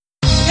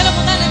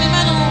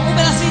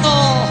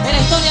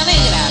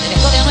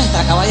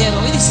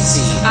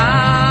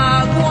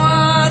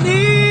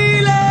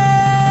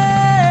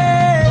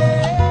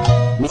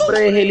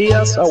nombre es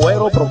Elías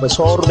Agüero,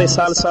 profesor de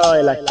salsa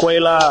de la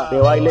Escuela de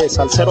Baile de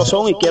Salseros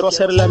y quiero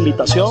hacer la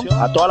invitación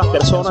a todas las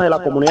personas de la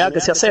comunidad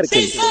que se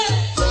acerquen.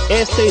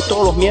 Este y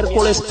todos los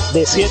miércoles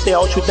de 7 a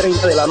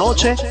 8:30 de la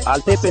noche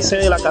al CPC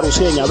de la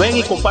Carucieña. Ven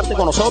y comparte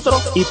con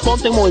nosotros y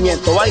ponte en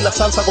movimiento. Baila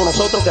salsa con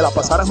nosotros que la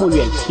pasarás muy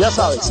bien. Ya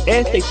sabes,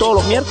 este y todos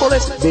los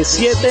miércoles de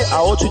 7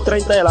 a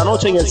 8:30 de la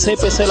noche en el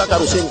CPC de la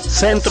Carucieña,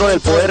 Centro del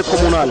Poder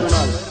Comunal.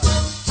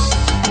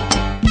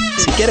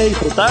 Si quieres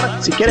disfrutar,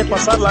 si quieres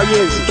pasarla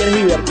bien, si quieres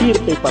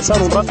divertirte y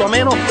pasar un rato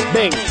ameno,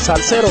 ven,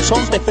 Salseros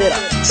te espera.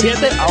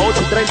 7 a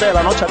 8:30 de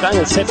la noche acá en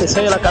el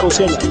CPC de la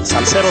Carucieña.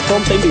 Salseros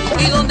te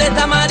invita. ¿Y dónde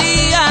está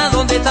María?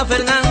 ¿Dónde está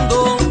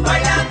Fernando?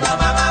 Bailando,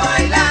 mamá,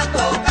 bailando.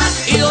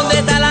 ¿Y dónde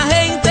está la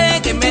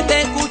gente que me está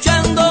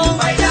escuchando?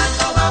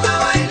 Bailando, mamá,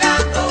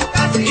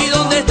 bailando. ¿Y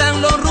dónde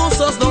están los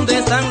rusos? ¿Dónde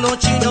están los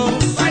chinos?